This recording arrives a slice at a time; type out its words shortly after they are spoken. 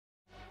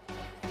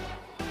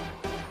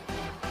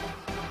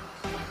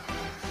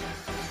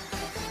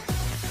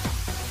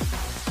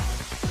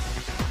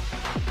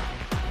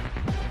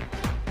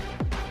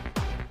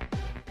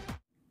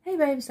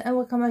Babes, and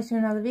welcome back to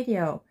another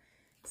video.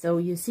 So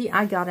you see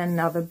I got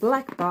another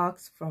black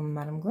box from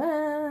Madam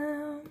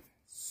Glam.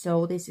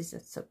 So this is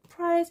a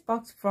surprise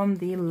box from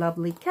the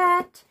lovely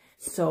cat.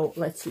 So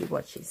let's see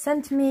what she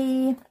sent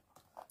me.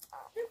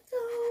 There we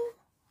go.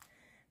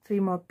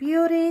 3 more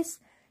beauties.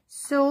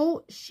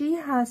 So she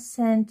has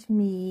sent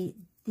me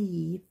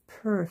the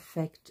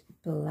perfect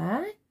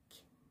black.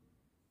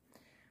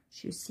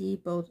 You see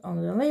both on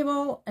the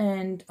label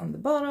and on the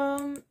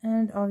bottom,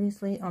 and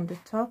obviously on the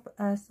top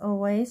as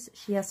always.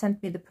 She has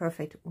sent me the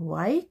perfect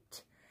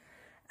white.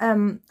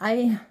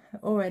 I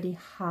already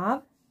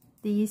have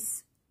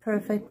these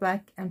perfect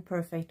black and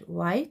perfect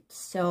white,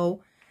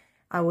 so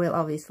I will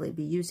obviously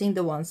be using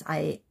the ones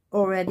I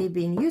already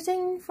been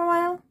using for a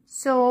while.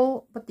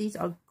 So, but these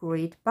are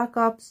great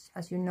backups.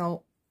 As you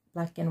know,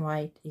 black and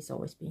white is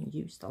always being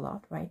used a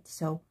lot, right?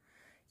 So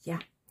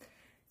yeah.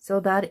 So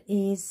that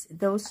is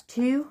those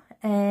two,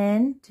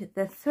 and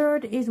the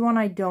third is one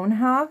I don't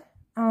have.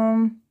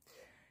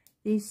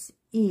 This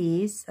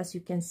is, as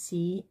you can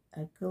see,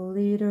 a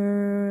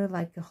glitter,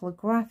 like a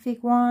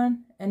holographic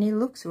one, and it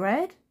looks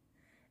red,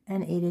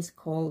 and it is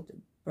called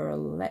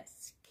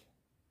Burlesque.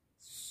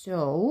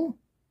 So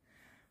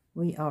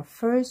we are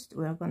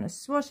going to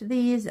swatch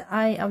these.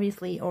 I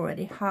obviously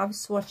already have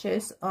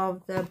swatches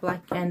of the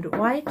black and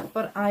white,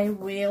 but I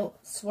will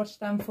swatch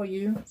them for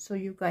you so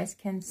you guys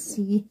can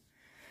see.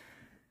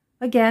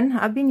 Again,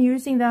 I've been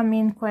using them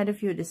in quite a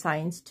few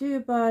designs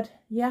too, but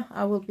yeah,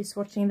 I will be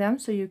swatching them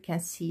so you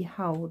can see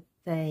how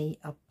they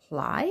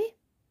apply.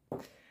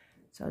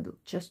 So I'll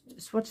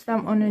just swatch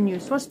them on a new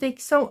swatch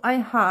stick. So I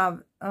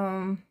have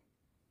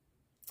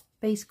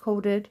base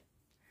coated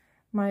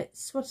my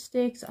swatch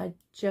sticks. I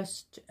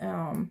just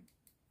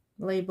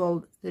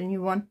labeled the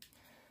new one.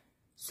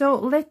 So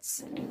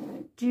let's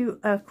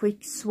do a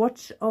quick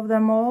swatch of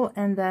them all,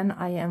 and then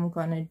I am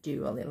gonna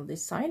do a little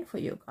design for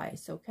you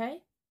guys,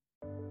 okay?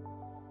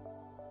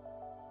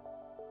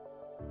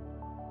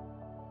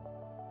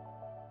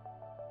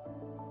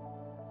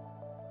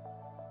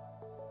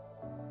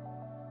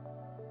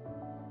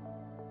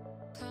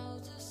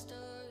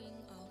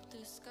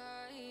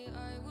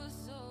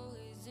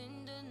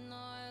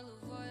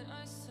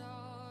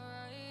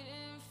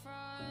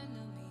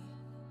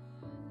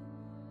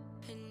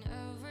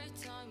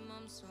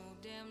 So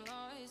damn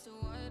lost to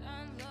what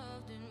I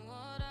loved and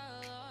what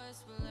I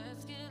lost, but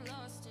let's get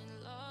lost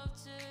in love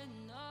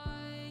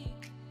tonight.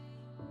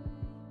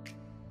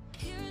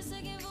 Hear a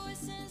second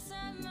voice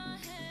inside my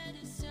head,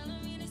 it's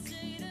telling me to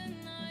stay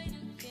tonight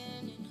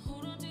again and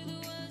hold on to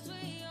the words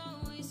we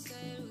always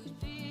said would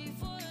be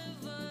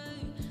forever,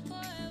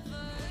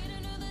 forever. Wait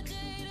another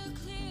day to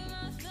clear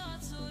my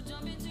thoughts, so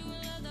jump into a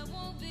love that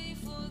won't be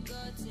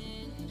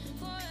forgotten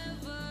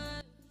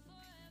forever.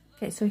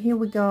 Okay, so here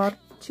we got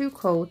 2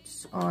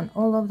 coats on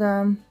all of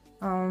them.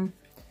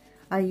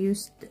 I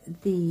used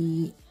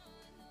the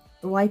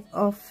wipe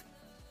off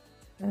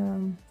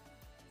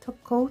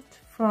top coat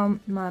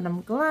from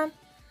Madam Glam,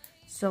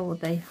 so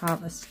they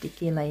have a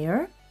sticky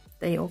layer.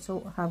 They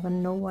also have a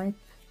no wipe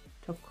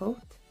top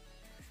coat.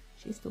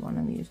 She's the one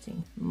I'm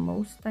using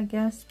most, I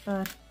guess,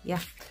 but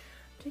yeah,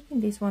 taking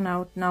this one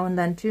out now and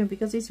then too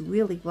because it's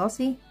really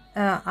glossy.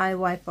 I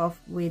wipe off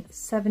with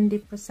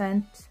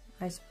 70%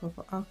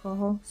 isopropyl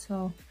alcohol,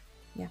 so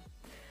yeah.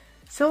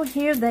 So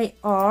here they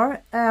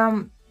are.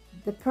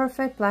 The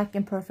perfect black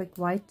and perfect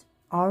white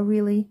are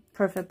really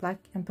perfect black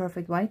and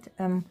perfect white.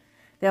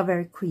 They are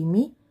very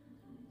creamy.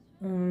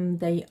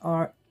 They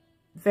are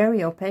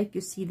very opaque.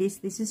 You see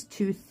this is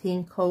 2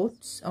 thin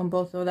coats on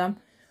both of them.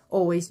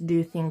 Always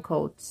do thin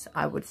coats,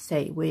 I would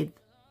say, with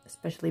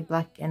especially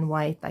black and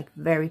white, like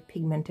very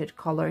pigmented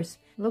colors.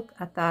 Look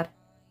at that.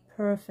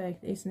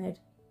 Perfect, isn't it?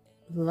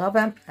 Love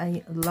them.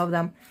 I love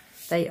them.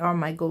 They are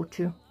my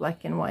go-to,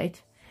 black and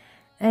white.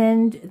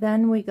 And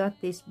then we got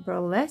this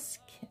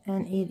Burlesque,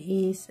 and it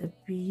is a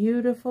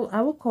beautiful,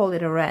 I will call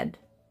it a red.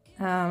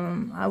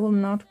 I will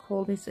not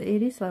call this,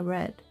 it is a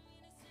red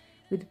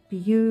with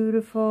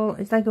beautiful,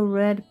 it's like a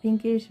red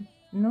pinkish,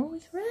 no,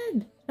 it's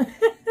red.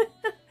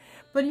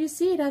 But you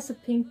see it has a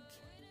pink,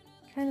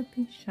 kind of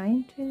pink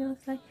shine to it, it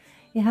looks like.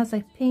 It has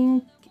like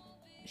pink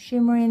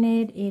shimmer in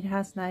it. It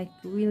has like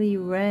really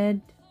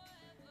red,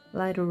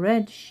 lighter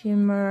red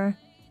shimmer.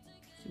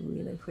 It's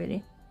really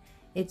pretty.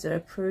 It's a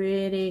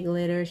pretty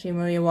glitter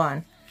shimmery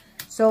one.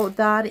 So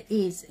that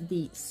is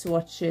the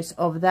swatches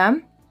of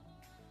them.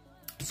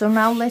 So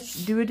now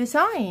let's do a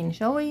design,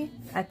 shall we?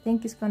 I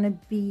think it's gonna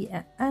be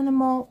an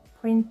animal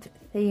print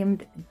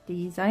themed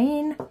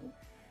design.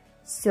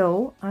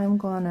 So I'm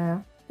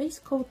gonna base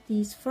coat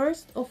these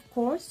first, of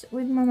course,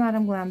 with my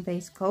Madam Glam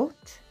base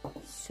coat.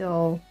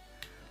 So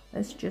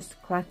let's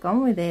just crack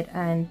on with it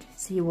and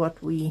see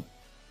what we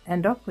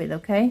end up with,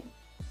 okay?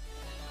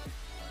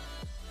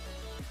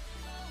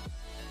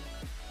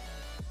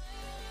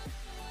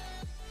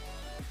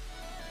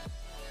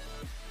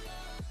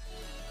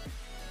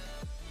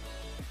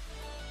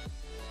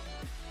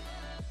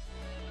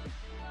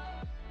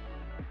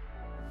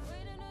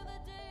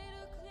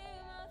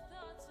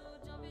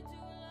 Jump into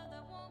a love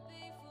that won't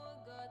be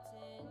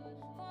forgotten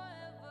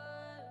forever.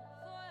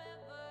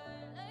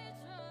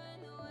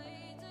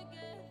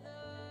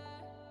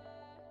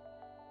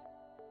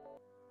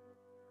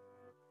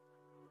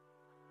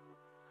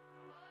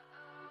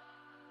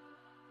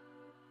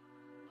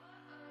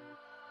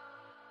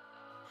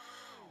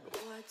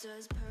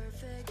 does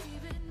perfect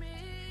even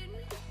mean?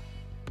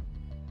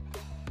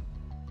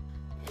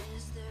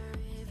 Is there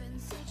even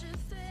such a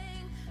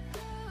thing?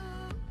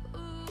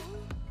 Ooh,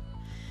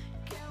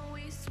 can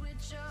we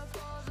switch up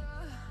all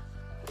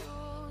the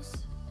rules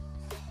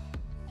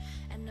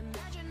and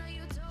imagine a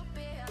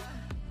utopia?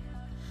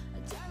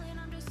 Darling,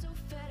 I'm just so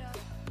fed up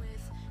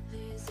with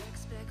these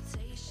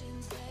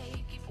expectations.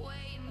 They keep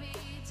weighing me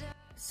down.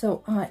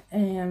 So I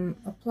am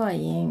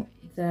applying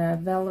the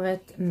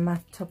velvet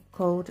matte top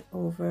coat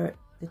over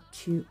the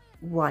 2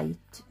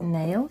 white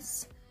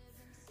nails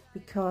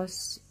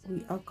because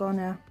we are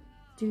gonna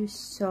do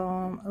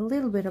a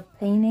little bit of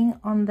painting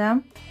on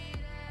them.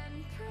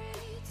 And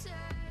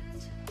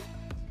pretend,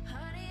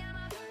 honey, I'm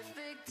a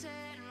perfect 10.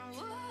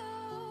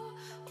 Whoa,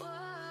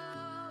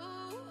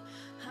 whoa,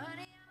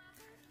 honey.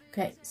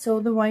 Okay, so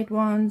the white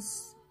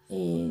ones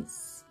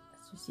is,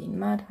 as you see,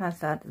 matte, has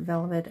that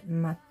velvet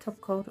matte top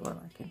coat.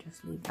 Well, I can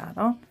just leave that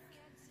on.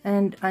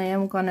 And I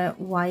am gonna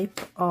wipe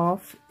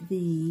off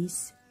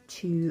these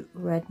 2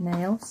 red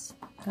nails.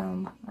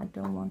 I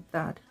don't want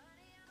that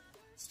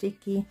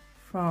sticky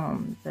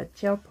from the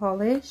gel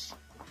polish.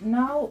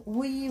 Now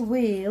we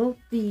will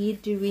be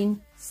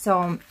doing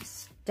some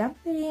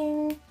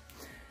stamping.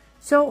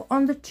 So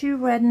on the 2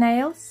 red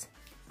nails,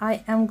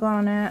 I am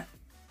gonna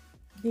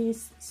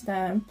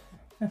stamp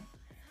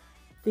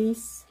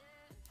this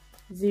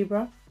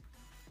zebra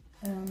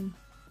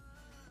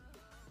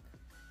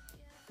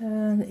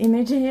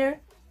image here,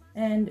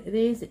 and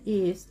this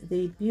is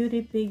the Beauty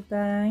Big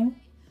Bang.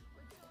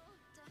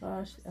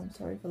 Gosh, I'm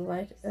sorry for the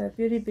light.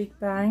 Beauty Big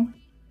Bang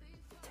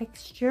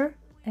texture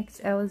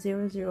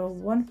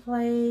XL001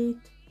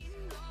 plate.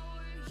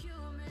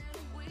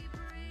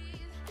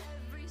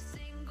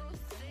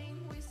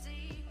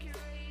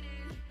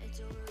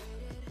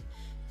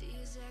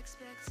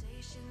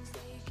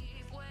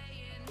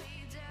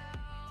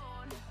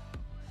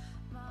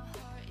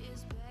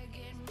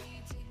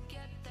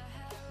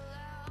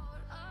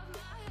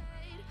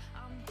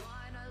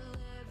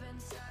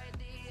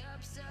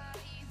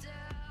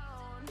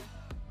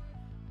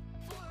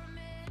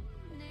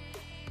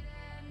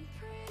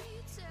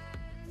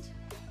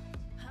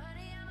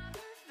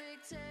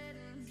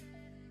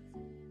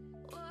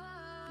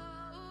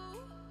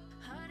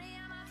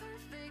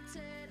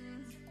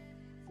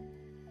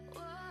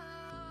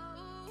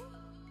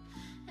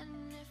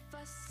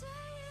 I say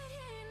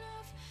it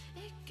enough,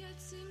 it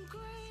gets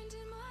ingrained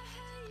in my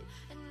head,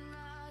 and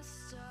I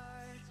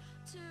start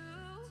to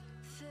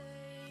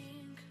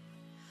think,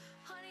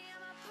 honey,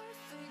 I'm a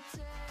perfect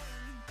 10.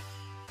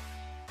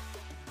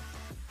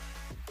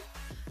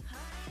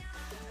 Honey, I'm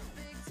a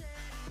perfect 10.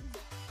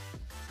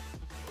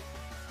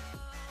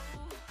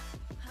 Whoa,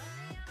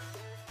 honey, I'm a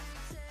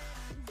perfect 10.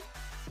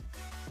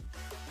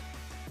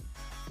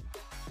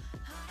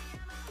 Honey,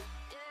 I'm a,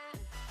 yeah.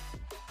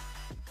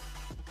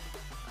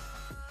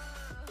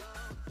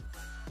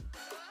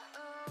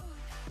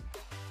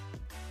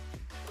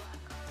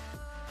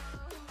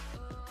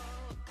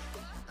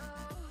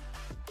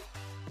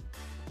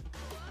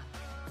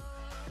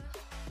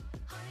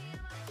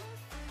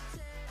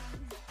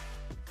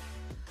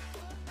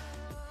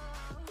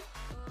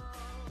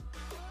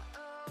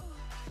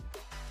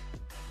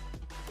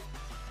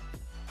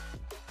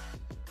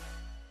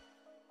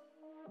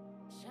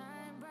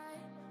 Shine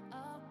bright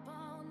up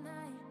all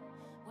night,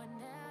 we're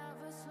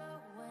never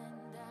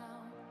slowing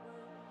down.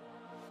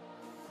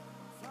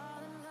 Fall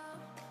in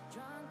love,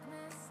 drunk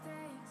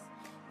mistakes,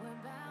 we're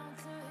bound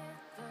to hit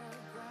the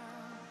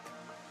ground.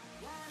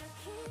 Gotta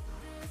keep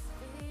this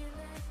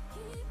feeling,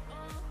 keep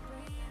on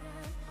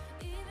breathing,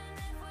 even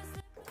if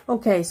we're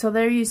Okay, so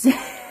there you see,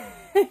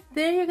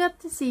 there you got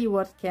to see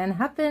what can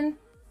happen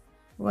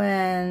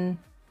when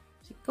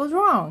it goes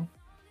wrong.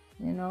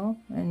 You know,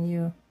 when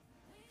you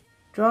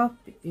drop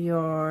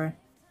your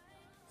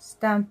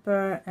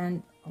stamper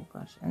and oh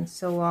gosh, and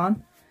so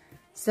on.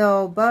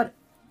 So, but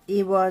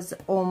it was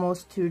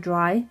almost too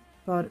dry,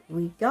 but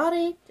we got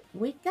it.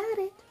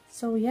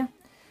 So yeah,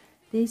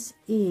 this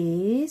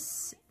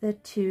is the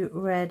 2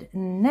 red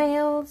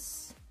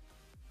nails.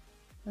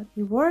 But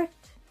it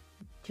worked.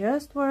 It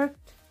just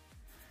worked.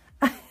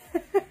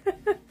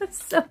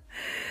 So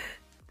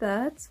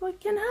that's what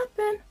can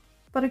happen.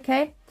 But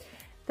okay,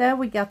 there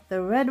we got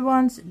the red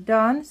ones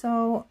done.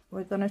 So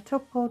we're gonna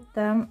top coat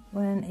them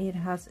when it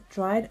has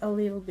dried a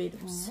little bit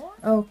more.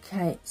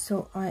 Okay,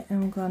 so I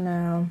am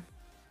gonna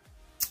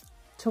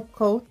top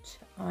coat.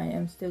 I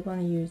am still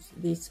gonna use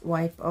this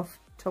wipe off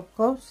top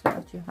coat so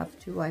that you have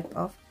to wipe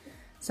off.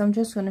 So I'm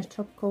just gonna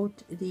top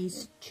coat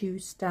these 2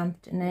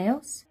 stamped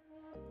nails.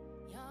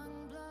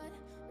 young blood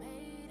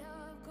made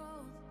of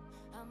gold,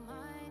 a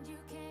mind you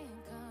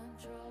can't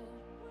control.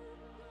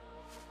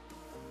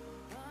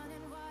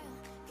 Running wild,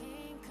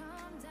 can't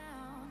come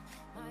down,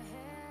 my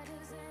head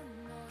is in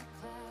the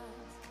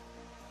clouds.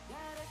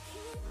 Gotta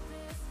keep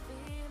this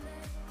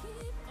feeling,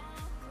 keep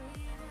on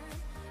breathing,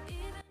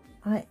 even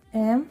I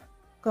am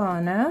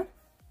gonna,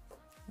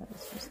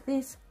 let's use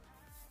this.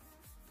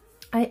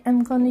 I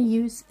am gonna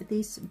use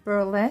this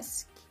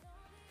burlesque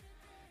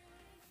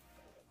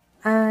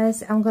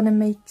as I'm gonna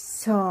make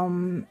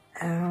some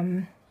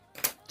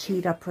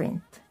cheetah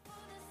print.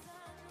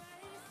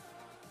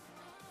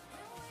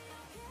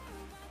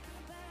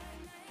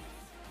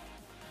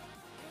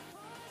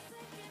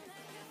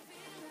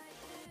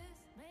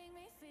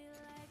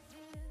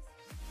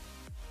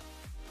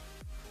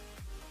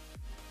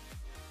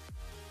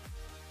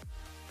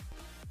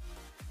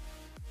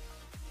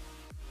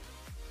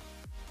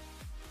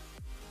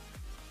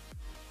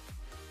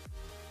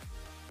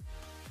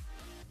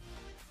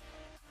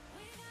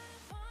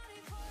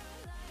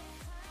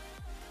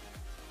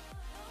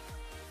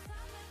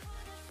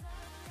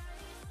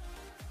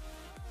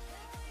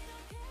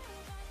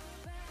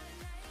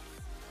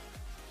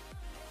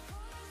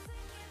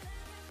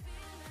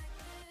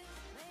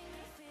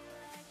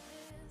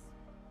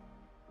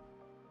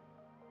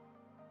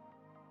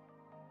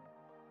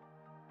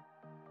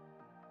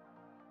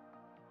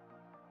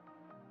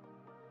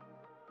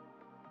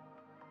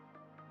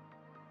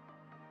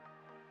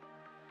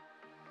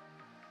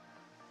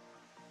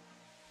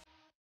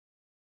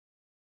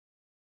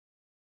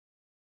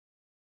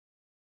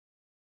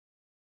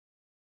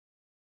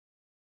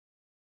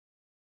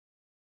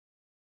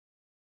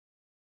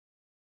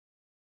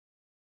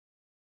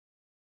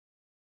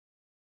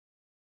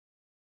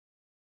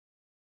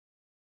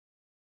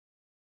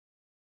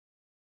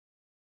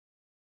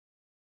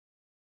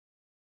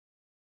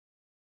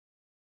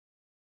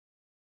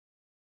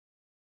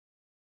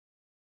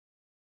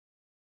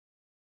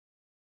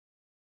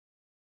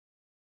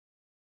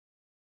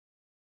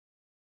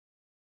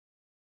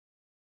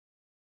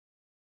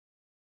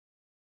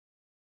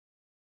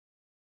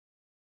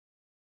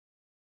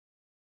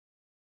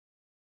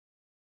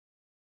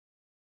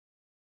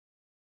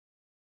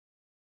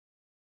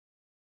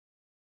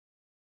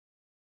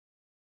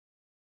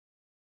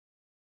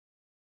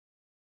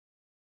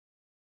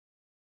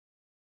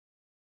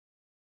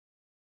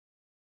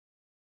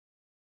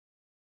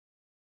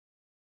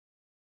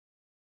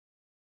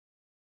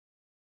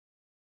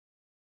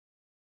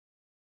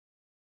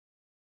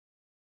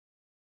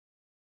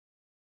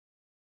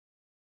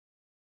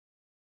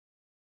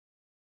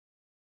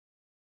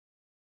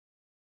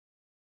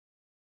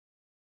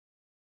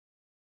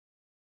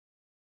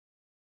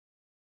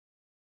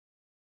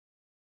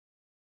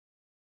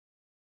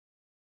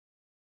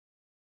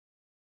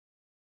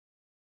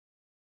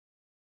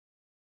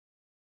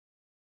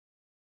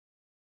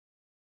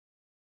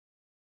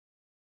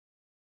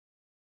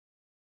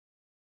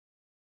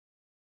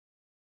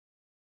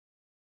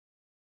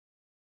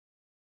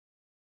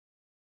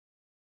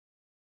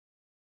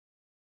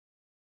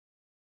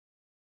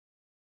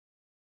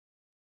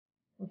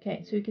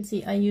 Okay, so you can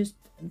see I used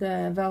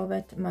the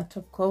velvet matte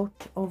top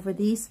coat over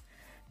these.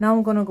 Now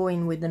I'm gonna go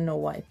in with the no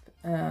wipe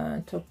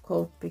top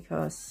coat,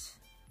 because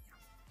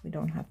we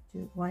don't have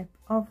to wipe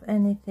off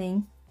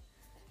anything.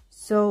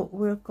 So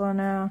we're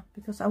gonna,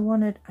 because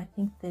I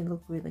think they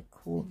look really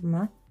cool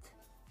matte,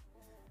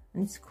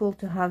 and it's cool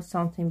to have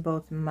something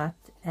both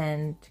matte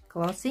and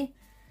glossy.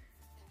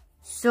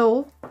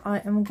 So I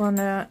am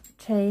gonna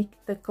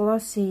take the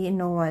glossy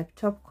no wipe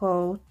top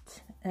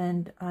coat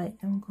and I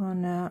am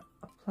gonna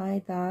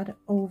apply that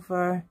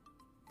over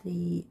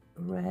the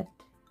red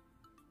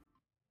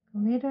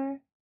glitter.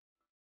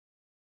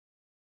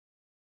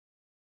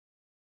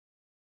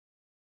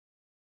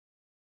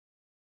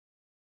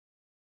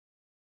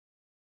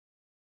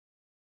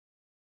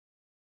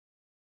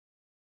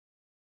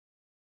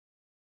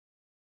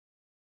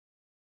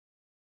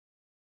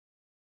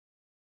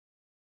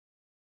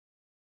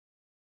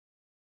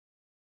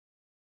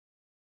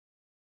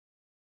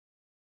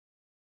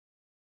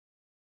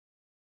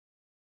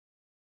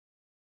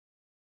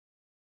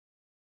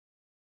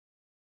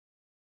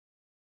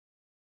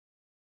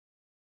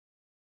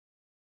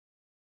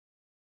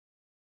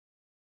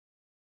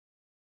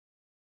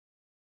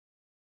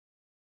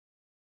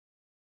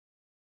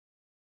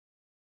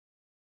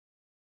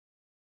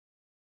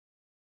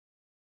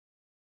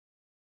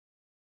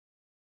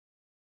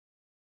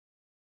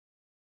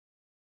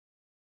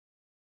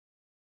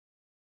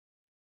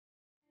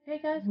 Okay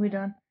guys, we're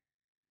done.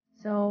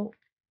 So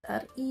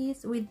that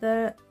is with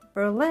the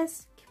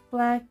burlesque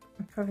black,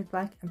 perfect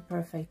black and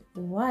perfect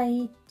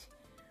white.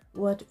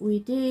 What we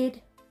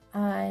did,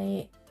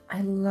 I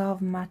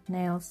love matte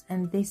nails,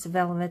 and this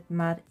velvet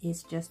matte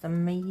is just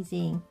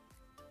amazing.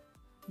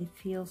 It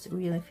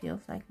really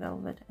feels like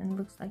velvet and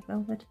looks like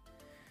velvet.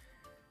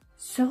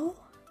 So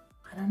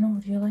I don't know,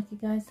 do you like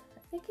it guys? I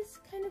think it's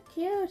kind of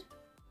cute.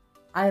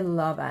 I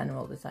love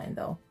animal design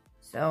though,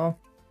 so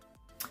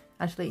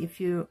actually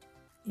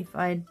if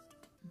I'd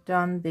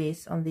done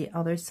this on the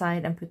other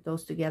side and put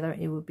those together,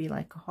 it would be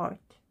like a heart.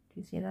 Do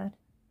you see that?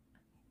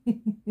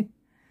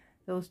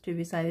 Those two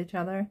beside each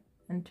other,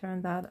 and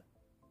turn that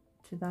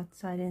to that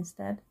side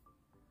instead.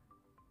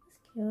 It's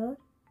cute.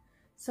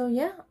 So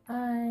yeah,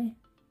 I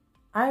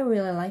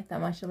really like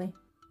them actually.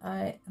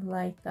 I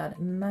like that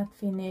matte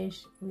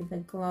finish with the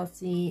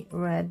glossy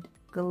red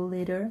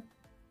glitter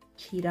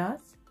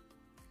cheetahs.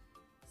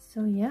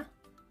 So yeah,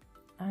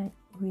 I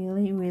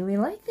really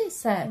like this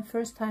set.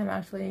 First time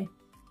actually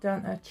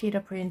done a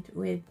cheetah print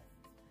with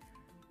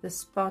the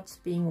spots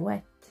being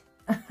wet.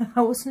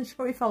 I wasn't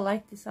sure if I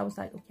liked this. I was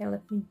like, okay,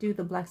 let me do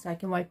the black so I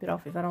can wipe it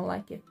off if I don't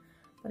like it.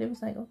 But it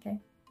was like, okay,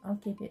 I'll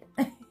keep it.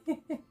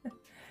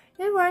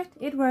 It worked,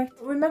 it worked.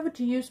 Remember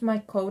to use my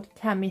code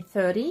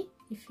CAMMI30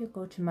 if you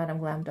go to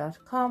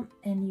madamglam.com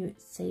and you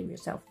save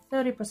yourself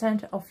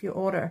 30% off your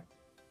order.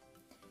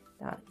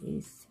 That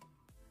is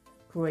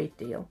a great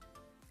deal.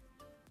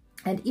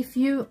 And if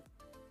you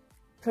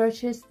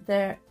purchase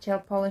their gel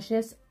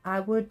polishes,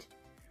 I would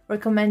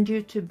recommend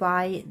you to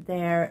buy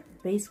their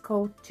base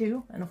coat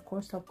too, and of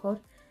course top coat,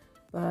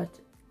 but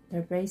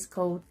their base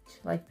coat,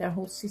 like their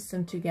whole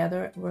system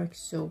together, works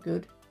so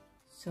good.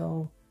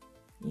 So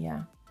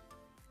yeah,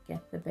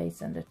 get the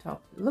base and the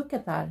top. Look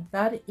at that.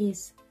 That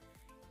is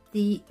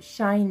the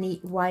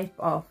shiny wipe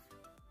off.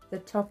 The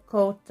top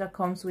coat that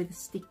comes with a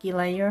sticky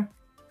layer.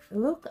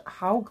 Look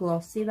how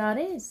glossy that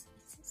is.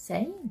 It's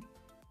insane.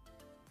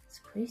 It's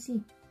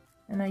crazy.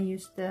 And I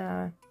used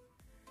the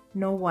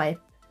no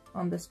wipe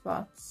on the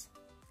spots.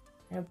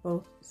 They're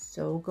both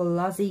so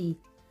glossy.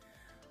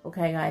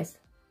 Okay guys,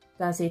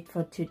 that's it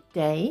for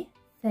today.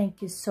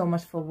 Thank you so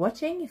much for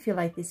watching. If you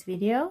like this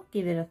video,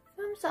 give it a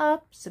thumbs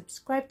up,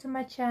 subscribe to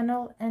my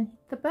channel and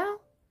hit the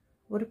bell.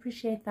 Would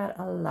appreciate that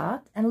a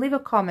lot. And leave a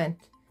comment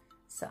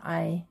so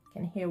I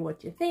can hear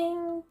what you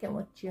think and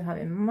what you have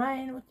in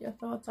mind, what your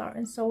thoughts are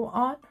and so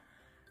on.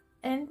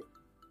 And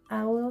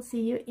I will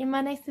see you in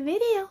my next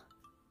video.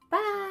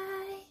 Bye!